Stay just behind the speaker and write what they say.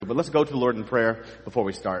But let's go to the Lord in prayer before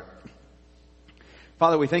we start.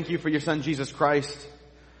 Father, we thank you for your Son, Jesus Christ.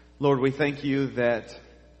 Lord, we thank you that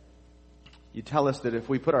you tell us that if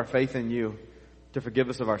we put our faith in you to forgive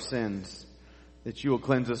us of our sins, that you will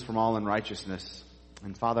cleanse us from all unrighteousness.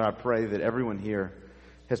 And Father, I pray that everyone here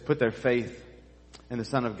has put their faith in the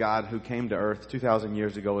Son of God who came to earth 2,000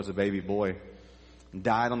 years ago as a baby boy,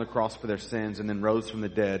 died on the cross for their sins, and then rose from the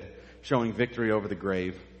dead, showing victory over the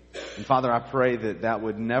grave. And Father, I pray that that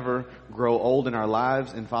would never grow old in our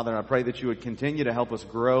lives. And Father, I pray that you would continue to help us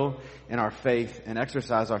grow in our faith and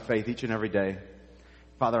exercise our faith each and every day.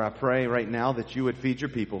 Father, I pray right now that you would feed your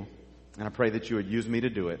people, and I pray that you would use me to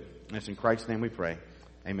do it. And it's in Christ's name we pray.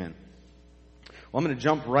 Amen. Well, I'm going to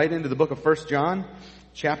jump right into the book of 1 John,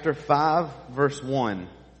 chapter 5, verse 1.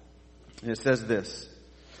 And it says this: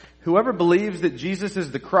 Whoever believes that Jesus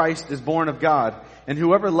is the Christ is born of God, and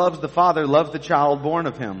whoever loves the Father loves the child born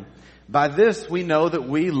of him. By this we know that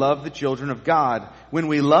we love the children of God, when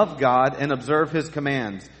we love God and observe his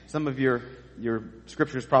commands. Some of your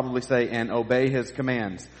scriptures probably say, and obey his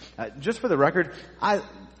commands. Just for the record,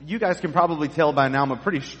 you guys can probably tell by now I'm a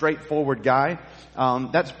pretty straightforward guy.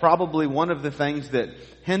 That's probably one of the things that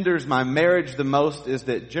hinders my marriage the most, is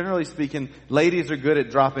that generally speaking, ladies are good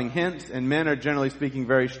at dropping hints and men are generally speaking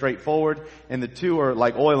very straightforward, and the two are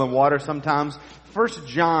like oil and water sometimes. 1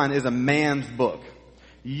 John is a man's book.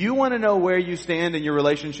 You want to know where you stand in your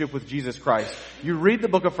relationship with Jesus Christ. You read the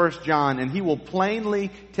book of 1 John and he will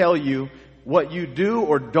plainly tell you what you do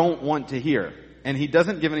or don't want to hear. And he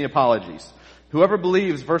doesn't give any apologies. Whoever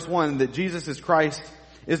believes, verse 1, that Jesus is Christ,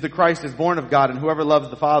 is the Christ, is born of God, and whoever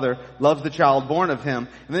loves the Father loves the child born of him.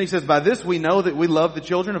 And then he says, by this we know that we love the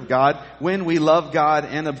children of God, when we love God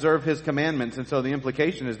and observe his commandments. And so the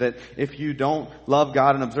implication is that if you don't love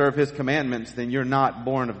God and observe his commandments, then you're not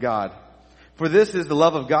born of God. For this is the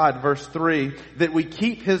love of God, verse 3, that we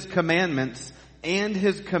keep his commandments, and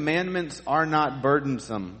his commandments are not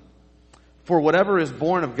burdensome. For whatever is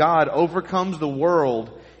born of God overcomes the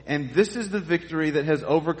world, and this is the victory that has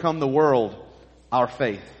overcome the world, our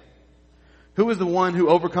faith. Who is the one who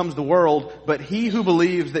overcomes the world but he who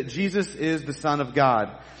believes that Jesus is the Son of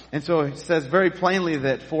God? And so it says very plainly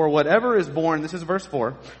that for whatever is born, this is verse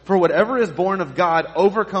 4, for whatever is born of God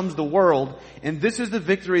overcomes the world, and this is the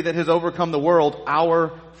victory that has overcome the world,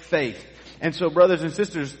 our faith. And so, brothers and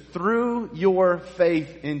sisters, through your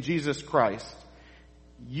faith in Jesus Christ,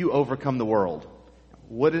 you overcome the world.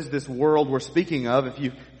 What is this world we're speaking of? If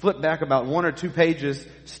you flip back about 1 or 2 pages,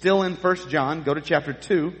 still in 1 John, go to chapter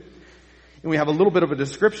 2, and we have a little bit of a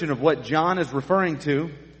description of what John is referring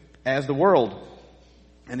to as the world.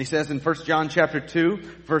 And he says in 1 John chapter 2,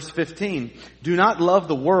 verse 15, do not love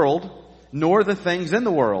the world, nor the things in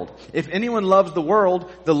the world. If anyone loves the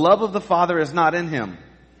world, the love of the Father is not in him.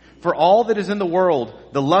 For all that is in the world,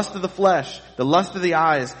 the lust of the flesh, the lust of the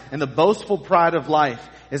eyes, and the boastful pride of life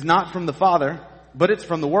is not from the Father, but it's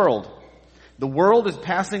from the world. The world is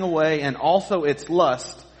passing away and also its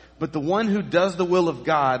lust, but the one who does the will of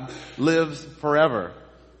God lives forever.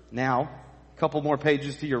 Now, a couple more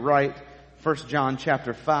pages to your right, 1 John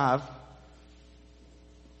chapter 5,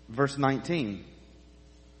 verse 19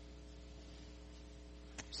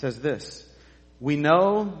 says this: we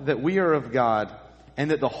know that we are of God,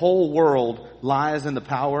 and that the whole world lies in the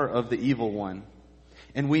power of the evil one.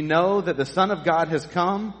 And we know that the Son of God has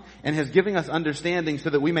come and has given us understanding so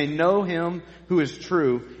that we may know him who is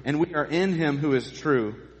true, and we are in him who is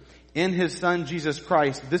true. In his Son, Jesus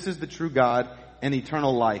Christ, this is the true God and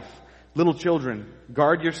eternal life. Little children,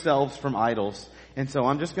 guard yourselves from idols. And so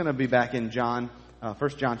I'm just going to be back in John, 1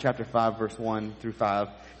 John chapter 5, verse 1 through 5.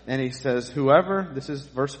 And he says, whoever, this is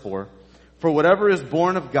verse 4, for whatever is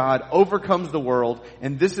born of God overcomes the world,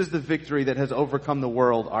 and this is the victory that has overcome the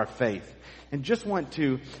world, our faith. And just want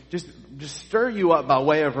to just stir you up by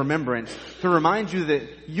way of remembrance to remind you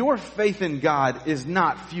that your faith in God is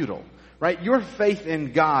not futile, right? Your faith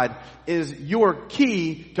in God is your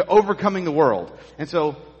key to overcoming the world. And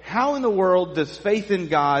so how in the world does faith in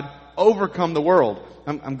God overcome the world?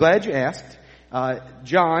 I'm glad you asked.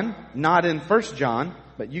 John, not in 1 John,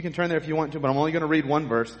 but you can turn there if you want to, but I'm only going to read one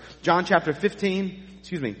verse. John chapter 16,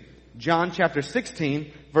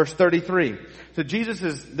 verse 33. So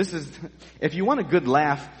if you want a good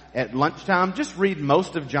laugh at lunchtime, just read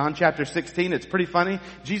most of John chapter 16. It's pretty funny.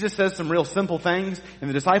 Jesus says some real simple things, and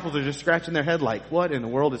the disciples are just scratching their head like, what in the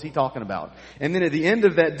world is he talking about? And then at the end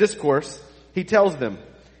of that discourse, he tells them,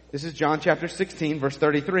 this is John chapter 16, verse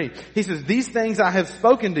 33. He says, these things I have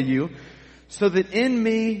spoken to you, so that in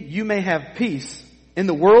me you may have peace. In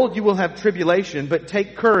the world you will have tribulation, but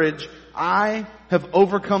take courage. I have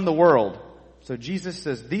overcome the world. So Jesus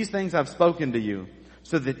says, these things I've spoken to you,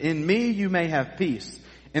 so that in me you may have peace.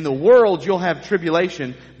 In the world you'll have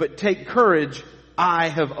tribulation, but take courage, I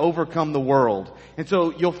have overcome the world. And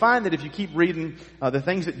so you'll find that if you keep reading the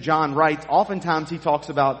things that John writes, oftentimes he talks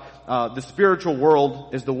about the spiritual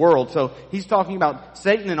world as the world. So he's talking about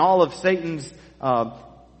Satan and all of Satan's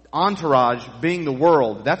entourage being the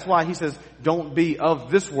world. That's why he says, don't be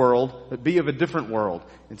of this world, but be of a different world.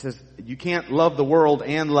 It says you can't love the world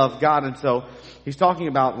and love God. And so he's talking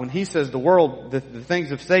about when he says the world, the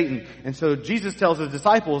things of Satan. And so Jesus tells his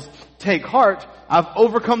disciples, take heart, I've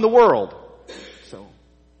overcome the world. So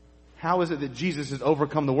how is it that Jesus has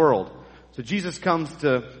overcome the world? So Jesus comes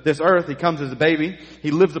to this earth. He comes as a baby.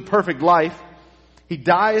 He lives a perfect life. He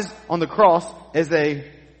dies on the cross as a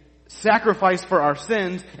sacrifice for our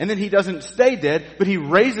sins, and then he doesn't stay dead, but he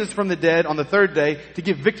raises from the dead on the third day to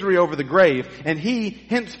give victory over the grave. And he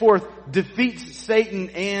henceforth defeats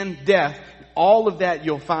Satan and death. All of that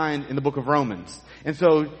you'll find in the book of Romans. And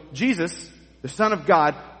so Jesus, the Son of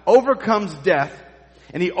God, overcomes death,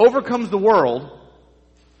 and he overcomes the world.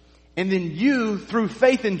 And then you, through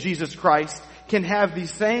faith in Jesus Christ, can have the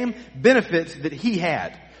same benefits that he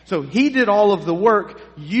had. So he did all of the work.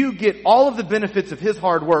 You get all of the benefits of his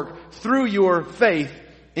hard work through your faith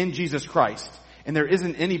in Jesus Christ. And there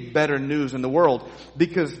isn't any better news in the world,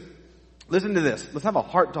 because listen to this. Let's have a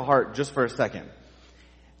heart to heart just for a second.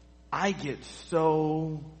 I get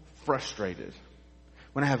so frustrated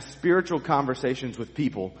when I have spiritual conversations with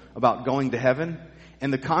people about going to heaven,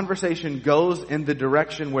 and the conversation goes in the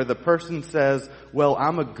direction where the person says, well,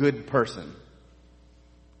 I'm a good person.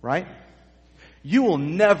 Right? You will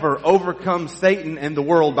never overcome Satan and the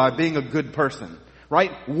world by being a good person.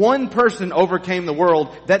 Right? One person overcame the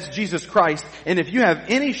world. That's Jesus Christ. And if you have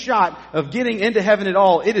any shot of getting into heaven at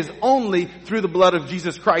all, it is only through the blood of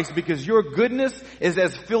Jesus Christ, because your goodness is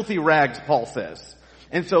as filthy rags, Paul says.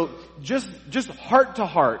 And so just heart to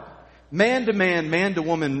heart, man to man, man to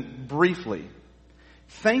woman, briefly,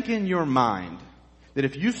 think in your mind that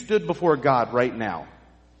if you stood before God right now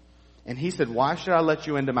and he said, why should I let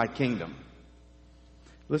you into my kingdom?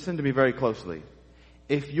 Listen to me very closely.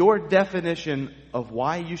 If your definition of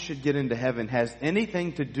why you should get into heaven has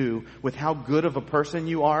anything to do with how good of a person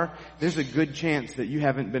you are, there's a good chance that you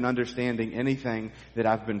haven't been understanding anything that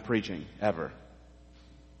I've been preaching ever.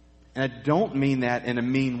 And I don't mean that in a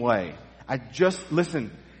mean way.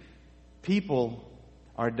 Listen, people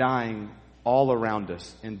are dying all around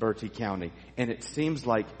us in Bertie County, and it seems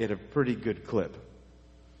like at a pretty good clip.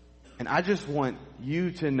 And I just want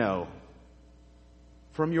you to know,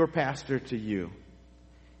 from your pastor to you,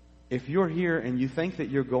 if you're here and you think that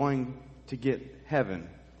you're going to get heaven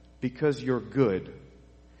because you're good,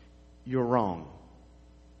 you're wrong.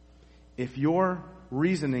 If your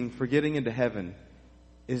reasoning for getting into heaven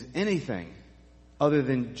is anything other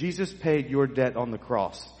than Jesus paid your debt on the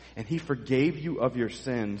cross and he forgave you of your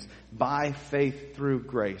sins by faith through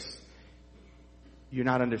grace, you're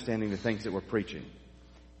not understanding the things that we're preaching.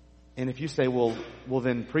 And if you say, well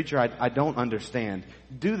then, preacher, I don't understand.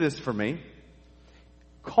 Do this for me.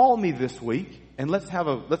 Call me this week and let's have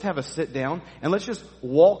a sit down and let's just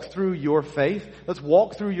walk through your faith. Let's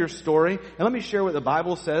walk through your story and let me share what the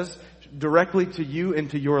Bible says directly to you and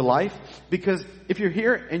to your life. Because if you're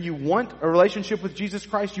here and you want a relationship with Jesus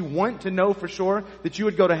Christ, you want to know for sure that you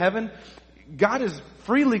would go to heaven, God is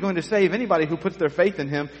freely going to save anybody who puts their faith in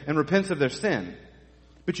him and repents of their sin.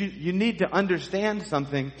 But you need to understand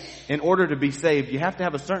something in order to be saved. You have to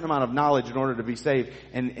have a certain amount of knowledge in order to be saved.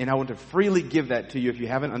 And I want to freely give that to you if you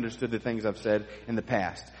haven't understood the things I've said in the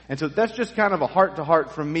past. And so that's just kind of a heart to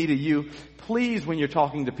heart from me to you. Please, when you're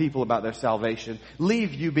talking to people about their salvation,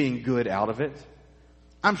 leave you being good out of it.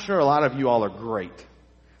 I'm sure a lot of you all are great.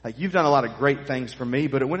 Like, you've done a lot of great things for me,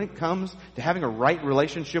 but when it comes to having a right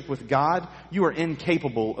relationship with God, you are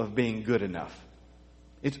incapable of being good enough.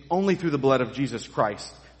 It's only through the blood of Jesus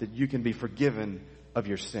Christ that you can be forgiven of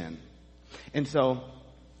your sin. And so,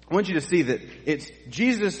 I want you to see that it's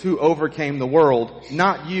Jesus who overcame the world,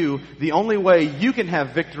 not you. The only way you can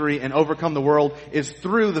have victory and overcome the world is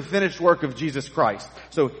through the finished work of Jesus Christ.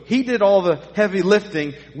 So he did all the heavy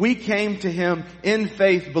lifting. We came to him in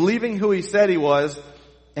faith, believing who he said he was,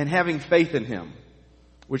 and having faith in him.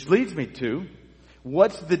 Which leads me to,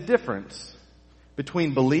 what's the difference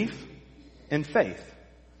between belief and faith?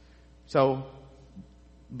 So,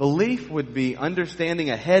 belief would be understanding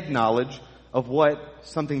a head knowledge of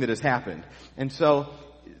something that has happened. And so,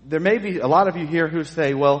 there may be a lot of you here who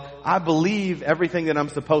say, well, I believe everything that I'm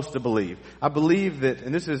supposed to believe. I believe that,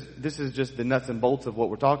 and this is just the nuts and bolts of what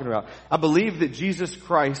we're talking about. I believe that Jesus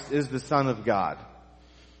Christ is the Son of God.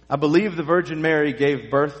 I believe the Virgin Mary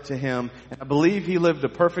gave birth to him, and I believe he lived a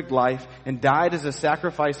perfect life and died as a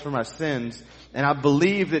sacrifice for my sins, and I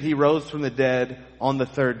believe that he rose from the dead on the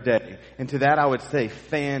third day. And to that I would say,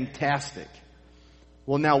 fantastic.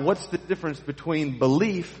 Well, now what's the difference between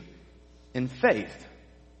belief and faith?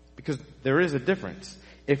 Because there is a difference.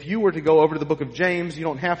 If you were to go over to the book of James, you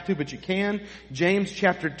don't have to, but you can. James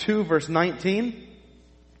chapter 2, verse 19.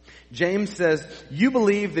 James says, you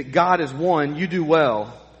believe that God is one, you do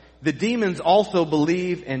well. The demons also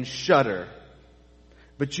believe and shudder.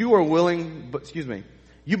 You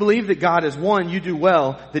believe that God is one, you do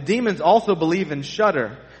well. The demons also believe and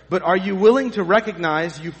shudder. But are you willing to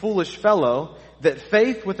recognize, you foolish fellow, that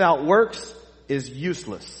faith without works is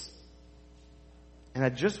useless? And I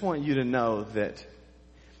just want you to know that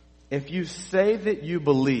if you say that you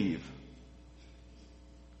believe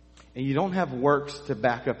and you don't have works to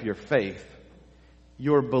back up your faith,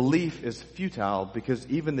 your belief is futile because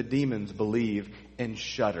even the demons believe and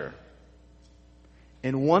shudder.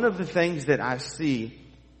 And one of the things that I see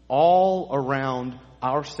all around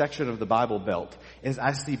our section of the Bible Belt is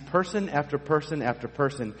I see person after person after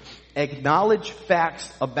person acknowledge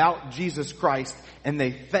facts about Jesus Christ and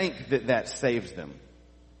they think that that saves them.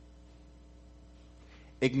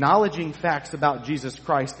 Acknowledging facts about Jesus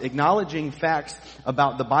Christ, acknowledging facts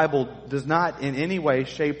about the Bible does not in any way,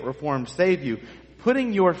 shape, or form save you.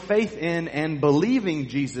 Putting your faith in and believing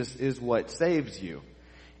Jesus is what saves you.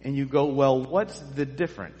 And you go, well, what's the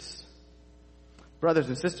difference? Brothers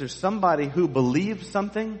and sisters, somebody who believes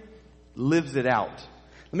something lives it out.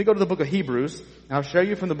 Let me go to the book of Hebrews, and I'll show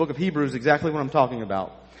you from the book of Hebrews exactly what I'm talking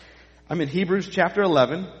about. I'm in Hebrews chapter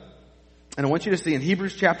 11, and I want you to see in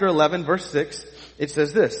Hebrews chapter 11, verse 6, it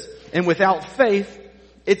says this, and without faith,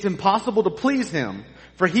 it's impossible to please him.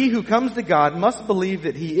 For he who comes to God must believe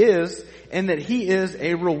that he is, and that he is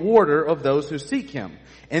a rewarder of those who seek him.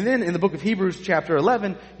 And then in the book of Hebrews chapter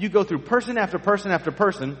 11, you go through person after person after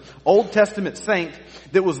person, Old Testament saint,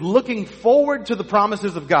 that was looking forward to the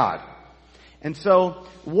promises of God. And so,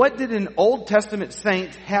 what did an Old Testament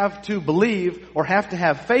saint have to believe or have to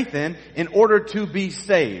have faith in order to be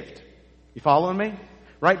saved? You following me?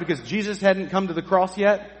 Right? Because Jesus hadn't come to the cross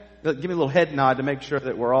yet. Give me a little head nod to make sure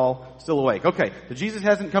that we're all still awake. Okay, so Jesus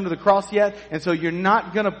hasn't come to the cross yet, and so you're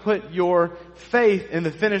not going to put your faith in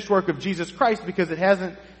the finished work of Jesus Christ because it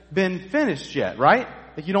hasn't been finished yet, right?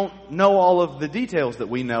 Like you don't know all of the details that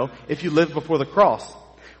we know if you live before the cross.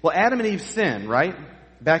 Well, Adam and Eve sin, right?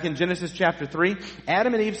 Back in Genesis chapter 3,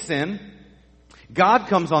 Adam and Eve sin. God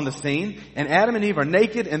comes on the scene, and Adam and Eve are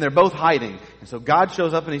naked, and they're both hiding. And so God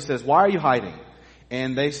shows up and he says, why are you hiding?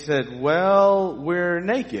 And they said, well, we're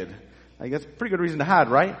naked. Like, that's a pretty good reason to hide,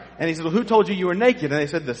 right? And he said, well, who told you you were naked? And they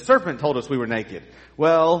said, the serpent told us we were naked.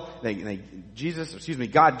 Well,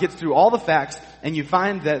 God gets through all the facts, and you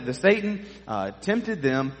find that the Satan tempted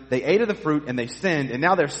them, they ate of the fruit, and they sinned, and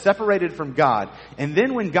now they're separated from God. And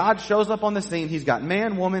then when God shows up on the scene, he's got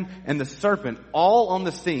man, woman, and the serpent all on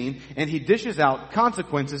the scene, and he dishes out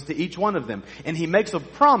consequences to each one of them. And he makes a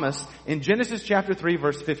promise in Genesis chapter 3,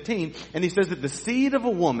 verse 15, and he says that the seed of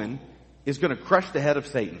a woman is going to crush the head of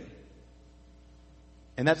Satan.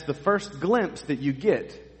 And that's the first glimpse that you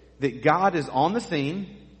get that God is on the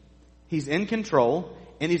scene, he's in control,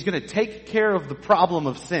 and he's going to take care of the problem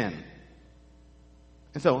of sin.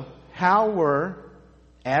 And so, how were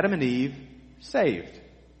Adam and Eve saved?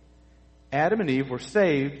 Adam and Eve were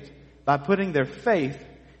saved by putting their faith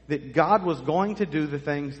that God was going to do the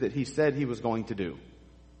things that he said he was going to do.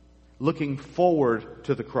 Looking forward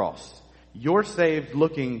to the cross. You're saved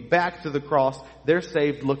looking back to the cross. They're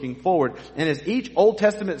saved looking forward. And as each Old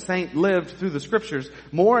Testament saint lived through the Scriptures,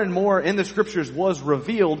 more and more in the Scriptures was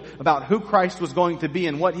revealed about who Christ was going to be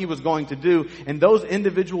and what he was going to do. And those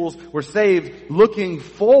individuals were saved looking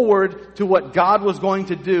forward to what God was going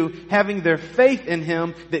to do, having their faith in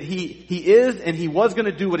him that he is and he was going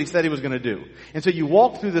to do what he said he was going to do. And so you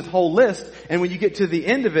walk through this whole list, and when you get to the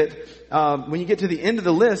end of it, when you get to the end of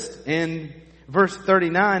the list in verse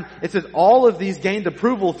 39, it says, all of these gained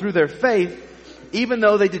approval through their faith, even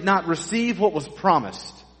though they did not receive what was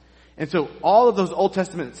promised. And so all of those Old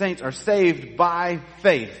Testament saints are saved by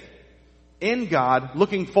faith in God,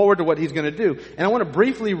 looking forward to what he's going to do. And I want to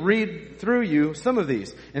briefly read through you some of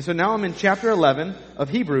these. And so now I'm in chapter 11 of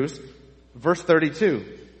Hebrews, verse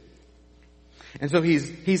 32. And so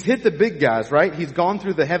he's hit the big guys, right? He's gone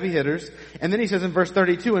through the heavy hitters. And then he says in verse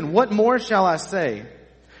 32, and what more shall I say?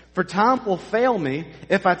 For time will fail me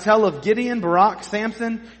if I tell of Gideon, Barak,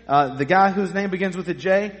 Samson, the guy whose name begins with a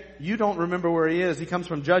J. You don't remember where he is. He comes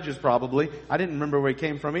from Judges probably. I didn't remember where he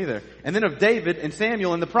came from either. And then of David and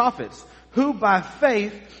Samuel and the prophets, who by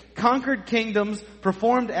faith conquered kingdoms,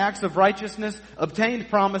 performed acts of righteousness, obtained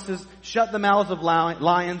promises, shut the mouths of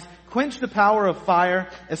lions, quenched the power of fire,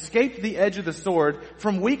 escaped the edge of the sword,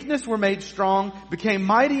 from weakness were made strong, became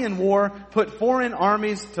mighty in war, put foreign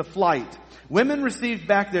armies to flight. Women received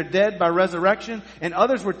back their dead by resurrection, and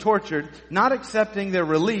others were tortured, not accepting their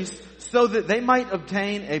release, so that they might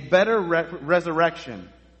obtain a better resurrection.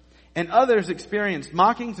 And others experienced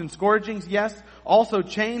mockings and scourgings, yes, also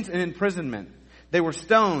chains and imprisonment. They were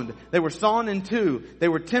stoned, they were sawn in two, they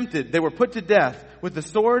were tempted, they were put to death with the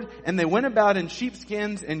sword, and they went about in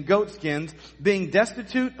sheepskins and goatskins, being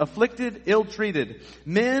destitute, afflicted, ill-treated,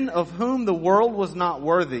 men of whom the world was not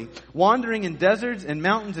worthy, wandering in deserts and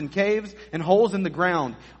mountains and caves and holes in the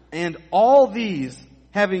ground. And all these,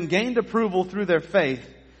 having gained approval through their faith,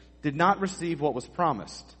 did not receive what was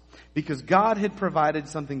promised, because God had provided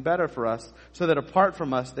something better for us, so that apart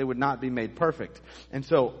from us they would not be made perfect. And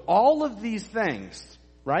so all of these things,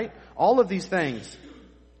 right? All of these things,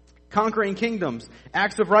 conquering kingdoms,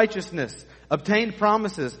 acts of righteousness, obtained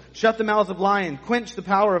promises, shut the mouths of lions, quench the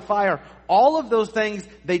power of fire, all of those things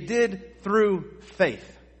they did through faith.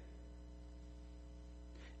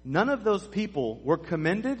 None of those people were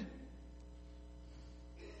commended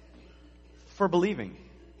for believing.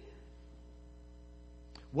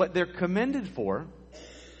 What they're commended for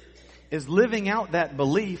is living out that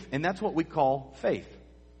belief, and that's what we call faith,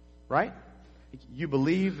 right? You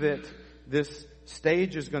believe that this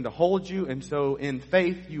stage is going to hold you, and so in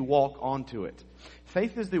faith you walk onto it.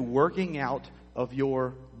 Faith is the working out of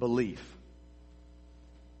your belief.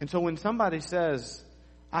 And so when somebody says,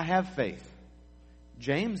 I have faith,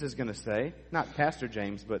 James is going to say, not Pastor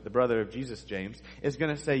James, but the brother of Jesus, James, is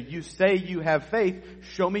going to say, you say you have faith,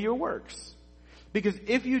 show me your works. Because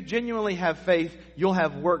if you genuinely have faith, you'll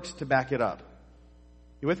have works to back it up.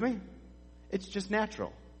 You with me? It's just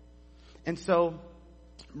natural. And so,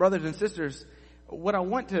 brothers and sisters, what I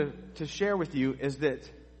want to share with you is that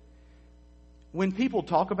when people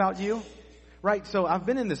talk about you, right? So I've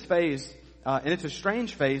been in this phase, and it's a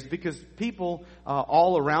strange phase because people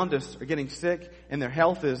all around us are getting sick and their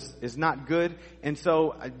health is not good. And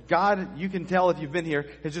so God, you can tell if you've been here,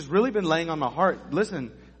 has just really been laying on my heart.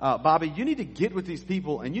 Listen, Bobby, you need to get with these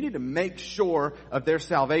people and you need to make sure of their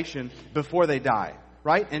salvation before they die,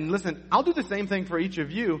 right? And listen, I'll do the same thing for each of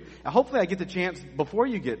you. Hopefully I get the chance before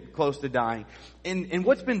you get close to dying. And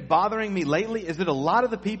what's been bothering me lately is that a lot of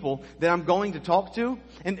the people that I'm going to talk to,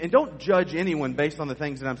 and don't judge anyone based on the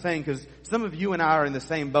things that I'm saying, because some of you and I are in the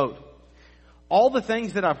same boat. All the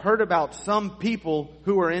things that I've heard about some people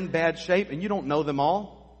who are in bad shape, and you don't know them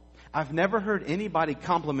all, I've never heard anybody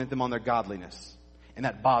compliment them on their godliness. And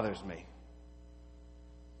that bothers me.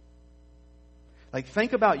 Like,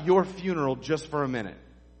 think about your funeral just for a minute.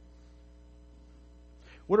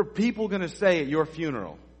 What are people going to say at your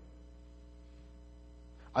funeral?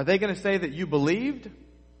 Are they going to say that you believed?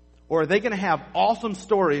 Or are they going to have awesome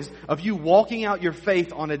stories of you walking out your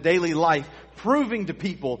faith on a daily life, proving to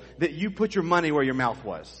people that you put your money where your mouth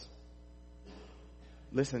was?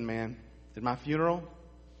 Listen, man, at my funeral,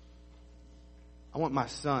 I want my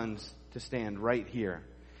sons to stand right here.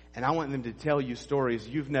 And I want them to tell you stories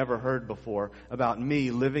you've never heard before about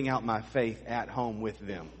me living out my faith at home with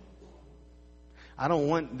them. I don't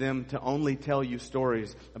want them to only tell you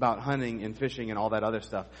stories about hunting and fishing and all that other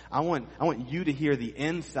stuff. I want you to hear the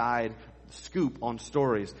inside scoop on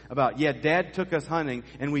stories about, yeah, Dad took us hunting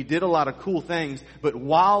and we did a lot of cool things, but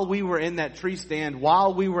while we were in that tree stand,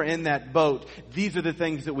 while we were in that boat, these are the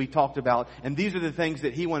things that we talked about, and these are the things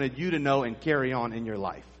that he wanted you to know and carry on in your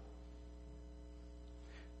life.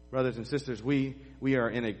 Brothers and sisters, we are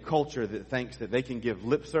in a culture that thinks that they can give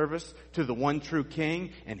lip service to the one true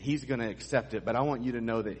King and he's going to accept it. But I want you to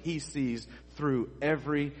know that he sees through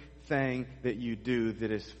everything that you do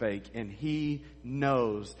that is fake. And he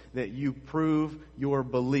knows that you prove your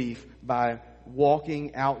belief by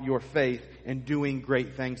walking out your faith and doing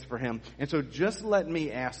great things for him. And so just let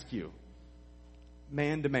me ask you,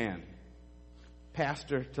 man to man,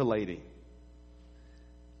 pastor to lady,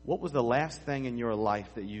 what was the last thing in your life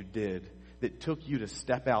that you did that took you to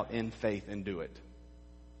step out in faith and do it?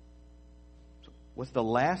 What's the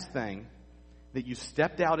last thing that you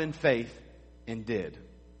stepped out in faith and did?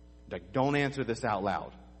 Like, don't answer this out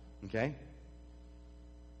loud, okay?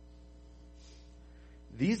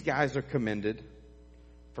 These guys are commended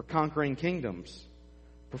for conquering kingdoms,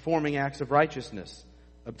 performing acts of righteousness,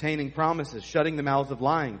 obtaining promises, shutting the mouths of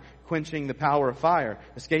lying, quenching the power of fire,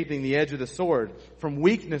 escaping the edge of the sword. From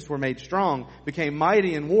weakness were made strong, became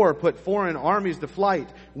mighty in war, put foreign armies to flight.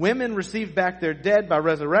 Women received back their dead by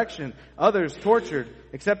resurrection, others tortured,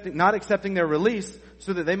 not accepting their release,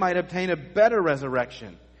 so that they might obtain a better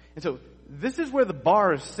resurrection. And so, this is where the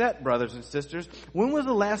bar is set, brothers and sisters. When was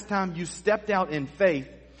the last time you stepped out in faith?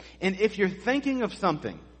 And if you're thinking of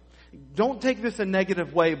something, don't take this a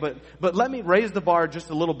negative way, but let me raise the bar just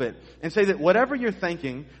a little bit and say that whatever you're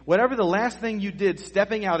thinking, whatever the last thing you did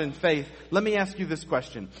stepping out in faith, let me ask you this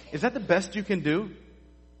question. Is that the best you can do?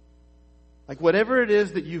 Like whatever it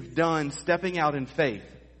is that you've done stepping out in faith,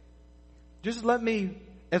 just let me,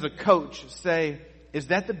 as a coach, say, is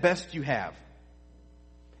that the best you have?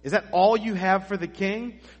 Is that all you have for the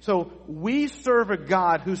King? So we serve a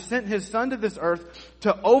God who sent His Son to this earth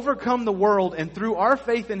to overcome the world, and through our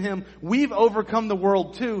faith in Him, we've overcome the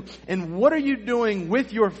world too. And what are you doing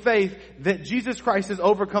with your faith that Jesus Christ has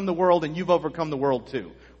overcome the world and you've overcome the world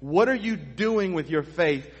too? What are you doing with your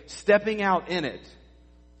faith, stepping out in it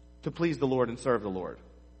to please the Lord and serve the Lord?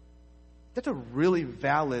 That's a really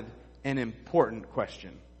valid and important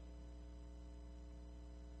question.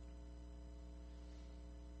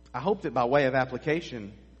 I hope that by way of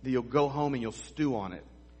application, that you'll go home and you'll stew on it.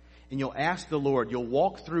 And you'll ask the Lord, you'll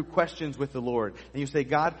walk through questions with the Lord, and you say,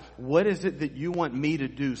 God, what is it that you want me to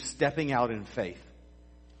do stepping out in faith?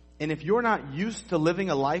 And if you're not used to living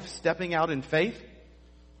a life stepping out in faith,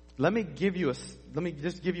 let me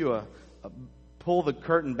just give you a pull the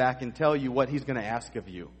curtain back and tell you what He's going to ask of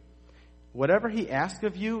you. Whatever He asks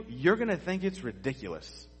of you, you're going to think it's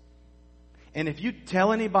ridiculous. And if you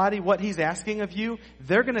tell anybody what He's asking of you,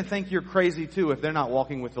 they're going to think you're crazy too if they're not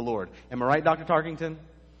walking with the Lord. Am I right, Dr. Tarkington?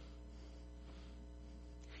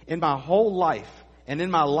 In my whole life, and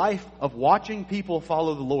in my life of watching people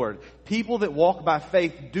follow the Lord, people that walk by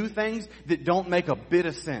faith do things that don't make a bit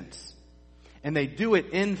of sense. And they do it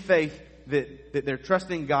in faith that they're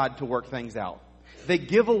trusting God to work things out. They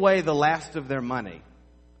give away the last of their money.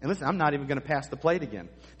 And listen, I'm not even going to pass the plate again.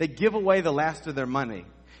 They give away the last of their money.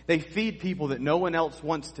 They feed people that no one else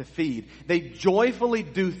wants to feed. They joyfully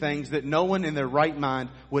do things that no one in their right mind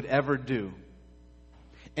would ever do.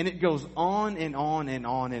 And it goes on and on and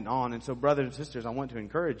on and on. And so, brothers and sisters, I want to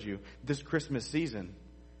encourage you this Christmas season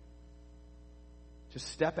to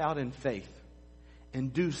step out in faith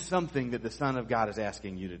and do something that the Son of God is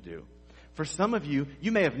asking you to do. For some of you,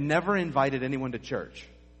 you may have never invited anyone to church.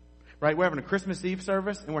 Right? We're having a Christmas Eve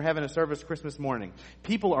service and we're having a service Christmas morning.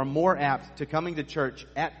 People are more apt to coming to church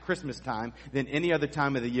at Christmas time than any other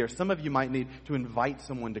time of the year. Some of you might need to invite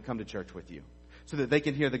someone to come to church with you so that they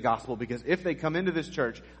can hear the gospel, because if they come into this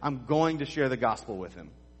church, I'm going to share the gospel with them.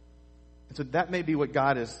 And so that may be what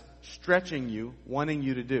God is stretching you, wanting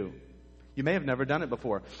you to do. You may have never done it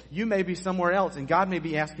before. You may be somewhere else and God may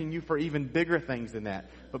be asking you for even bigger things than that.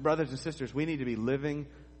 But brothers and sisters, we need to be living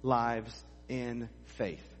lives in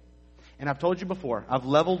faith. And I've told you before, I've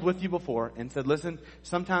leveled with you before and said, listen,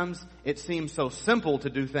 sometimes it seems so simple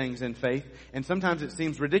to do things in faith, and sometimes it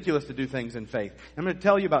seems ridiculous to do things in faith. I'm going to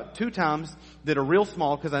tell you about 2 times that are real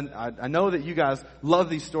small, because I know that you guys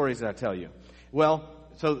love these stories that I tell you. Well,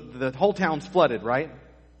 so the whole town's flooded, right?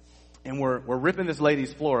 And we're ripping this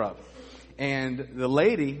lady's floor up. And the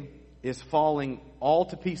lady is falling all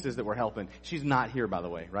to pieces that we're helping. She's not here, by the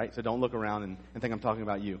way, right? So don't look around and think I'm talking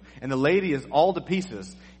about you. And the lady is all to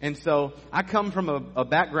pieces. And so I come from a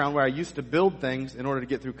background where I used to build things in order to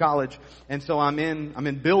get through college. And so I'm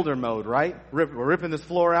in builder mode, right? We're ripping this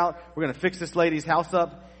floor out. We're going to fix this lady's house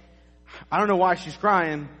up. I don't know why she's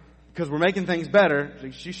crying, because we're making things better.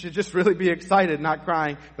 She should just really be excited, not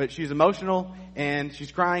crying. But she's emotional and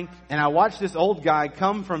she's crying. And I watched this old guy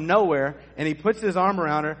come from nowhere, and he puts his arm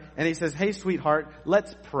around her and he says, "Hey, sweetheart,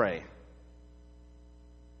 let's pray."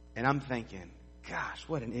 And I'm thinking, gosh,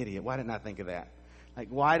 what an idiot. Why didn't I think of that? Like,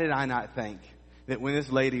 why did I not think that when this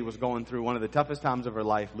lady was going through one of the toughest times of her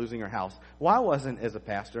life, losing her house, why wasn't, as a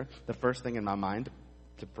pastor, the first thing in my mind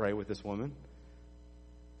to pray with this woman?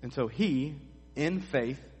 And so he, in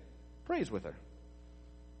faith, prays with her.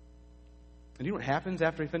 And you know what happens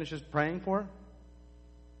after he finishes praying for her?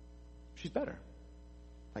 She's better.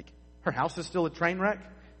 Like, her house is still a train wreck,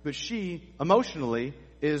 but she emotionally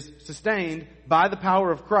is sustained by the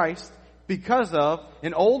power of Christ because of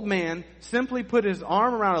an old man simply put his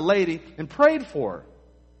arm around a lady and prayed for her.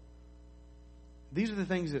 These are the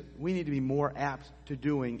things that we need to be more apt to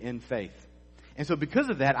doing in faith. And so because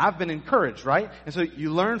of that, I've been encouraged, right? And so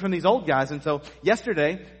you learn from these old guys. And so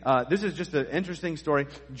yesterday, this is just an interesting story.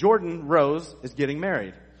 Jordan Rose is getting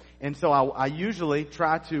married. And so I usually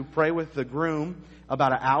try to pray with the groom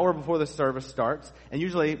about an hour before the service starts. And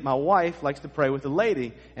usually my wife likes to pray with the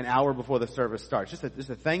lady an hour before the service starts. Just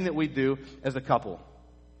a thing that we do as a couple.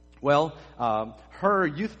 Well, her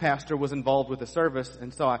youth pastor was involved with the service,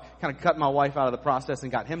 and so I kind of cut my wife out of the process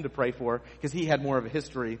and got him to pray for her because he had more of a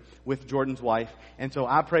history with Jordan's wife. And so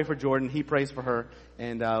I pray for Jordan, he prays for her.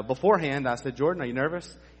 And beforehand, I said, Jordan, are you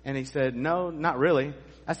nervous? And he said, no, not really.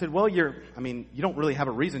 I said, well, you don't really have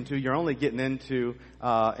a reason to. You're only getting into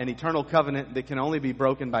an eternal covenant that can only be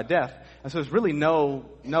broken by death. And so there's really no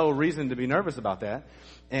reason to be nervous about that.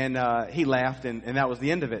 And he laughed, and that was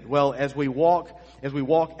the end of it. Well, as we walk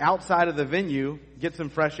outside of the venue, get some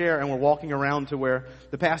fresh air, and we're walking around to where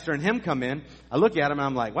the pastor and him come in, I look at him and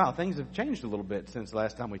I'm like, wow, things have changed a little bit since the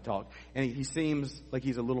last time we talked. And he seems like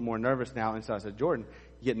he's a little more nervous now. And so I said, Jordan,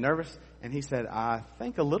 you get nervous? And he said, I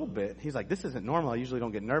think a little bit. He's like, this isn't normal. I usually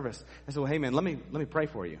don't get nervous. I said, well, hey man, let me pray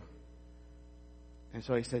for you. And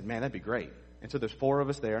so he said, man, that'd be great. And so there's 4 of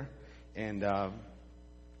us there, and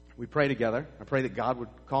we pray together. I pray that God would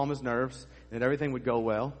calm his nerves and that everything would go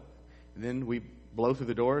well. And then we blow through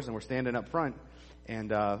the doors and we're standing up front.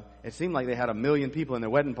 And it seemed like they had 1 million people in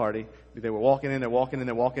their wedding party. They were walking in, they're walking in,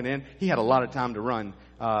 they're walking in. He had a lot of time to run.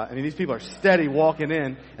 These people are steady walking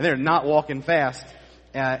in, and they're not walking fast.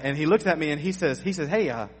 And he looks at me and he says,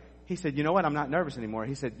 hey, he said, you know what? I'm not nervous anymore.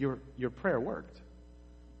 He said, your prayer worked.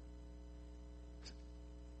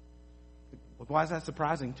 Why is that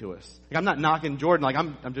surprising to us? Like, I'm not knocking Jordan. Like,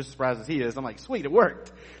 I'm just surprised as he is. I'm like, sweet, it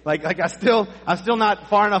worked. Like I'm still not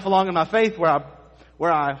far enough along in my faith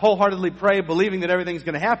where I wholeheartedly pray, believing that everything's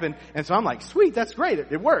going to happen. And so I'm like, sweet, that's great.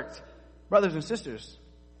 It worked. Brothers and sisters,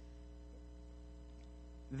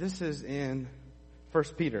 this is in 1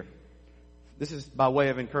 Peter. This is by way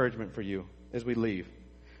of encouragement for you as we leave.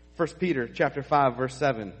 1 Peter chapter 5, verse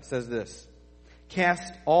 7 says this: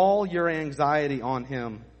 cast all your anxiety on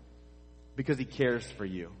him, because he cares for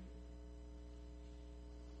you.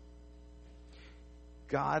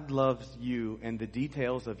 God loves you and the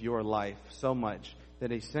details of your life so much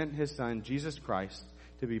that he sent his son, Jesus Christ,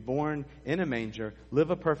 to be born in a manger, live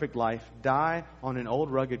a perfect life, die on an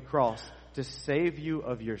old rugged cross to save you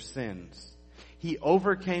of your sins. He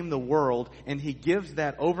overcame the world, and he gives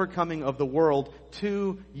that overcoming of the world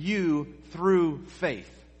to you through faith.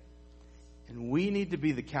 And we need to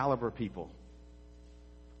be the caliber people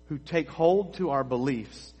who take hold to our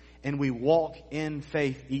beliefs and we walk in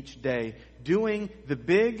faith each day, doing the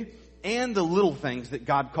big and the little things that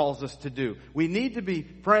God calls us to do. We need to be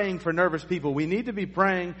praying for nervous people. We need to be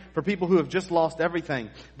praying for people who have just lost everything.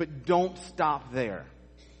 But don't stop there.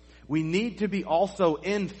 We need to be also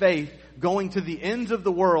in faith going to the ends of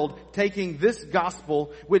the world, taking this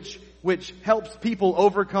gospel which helps people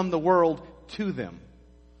overcome the world to them.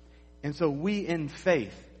 And so we in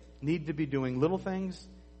faith need to be doing little things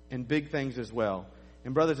and big things as well.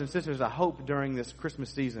 And brothers and sisters, I hope during this Christmas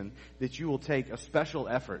season that you will take a special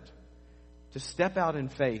effort to step out in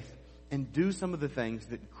faith and do some of the things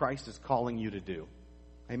that Christ is calling you to do.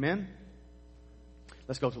 Amen?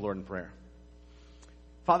 Let's go to the Lord in prayer.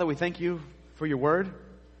 Father, we thank you for your word.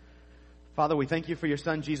 Father, we thank you for your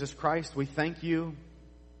son, Jesus Christ. We thank you,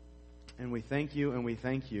 and we thank you, and we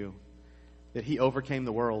thank you that he overcame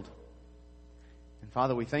the world. And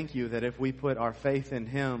Father, we thank you that if we put our faith in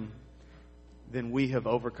him, then we have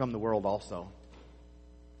overcome the world also.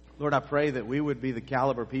 Lord, I pray that we would be the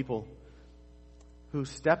caliber people who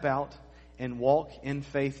step out and walk in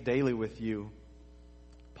faith daily with you.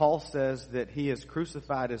 Paul says that he has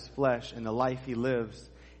crucified his flesh, and the life he lives,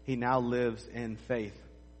 he now lives in faith.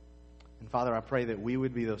 And Father, I pray that we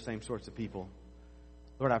would be those same sorts of people.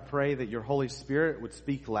 Lord, I pray that your Holy Spirit would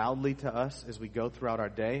speak loudly to us as we go throughout our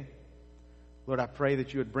day. Lord, I pray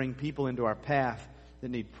that you would bring people into our path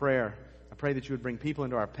that need prayer. I pray that you would bring people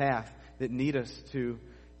into our path that need us to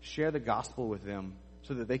share the gospel with them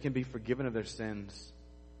so that they can be forgiven of their sins.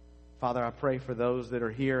 Father, I pray for those that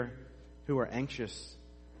are here who are anxious.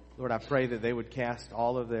 Lord, I pray that they would cast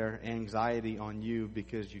all of their anxiety on you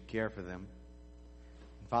because you care for them.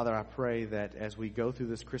 And Father, I pray that as we go through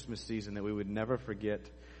this Christmas season, that we would never forget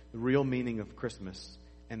the real meaning of Christmas.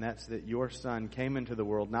 And that's that your Son came into the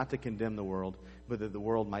world not to condemn the world, but that the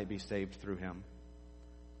world might be saved through him.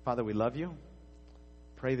 Father, we love you.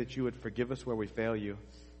 Pray that you would forgive us where we fail you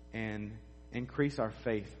and increase our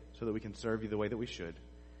faith so that we can serve you the way that we should. And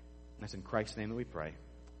that's in Christ's name that we pray.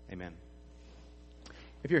 Amen.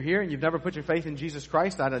 If you're here and you've never put your faith in Jesus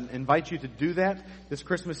Christ, I'd invite you to do that this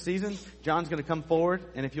Christmas season. John's going to come forward,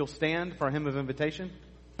 and if you'll stand for a hymn of invitation.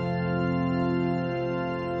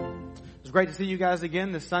 It's great to see you guys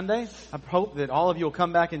again this Sunday. I hope that all of you will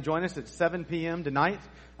come back and join us at 7 p.m. tonight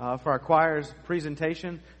for our choir's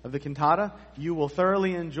presentation of the cantata. You will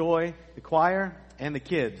thoroughly enjoy the choir and the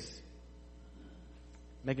kids.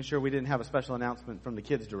 Making sure we didn't have a special announcement from the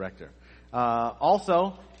kids director.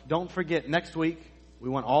 Also, don't forget, next week, we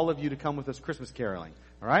want all of you to come with us Christmas caroling.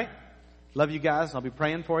 All right? Love you guys. I'll be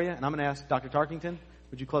praying for you. And I'm going to ask Dr. Tarkington,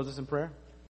 would you close us in prayer?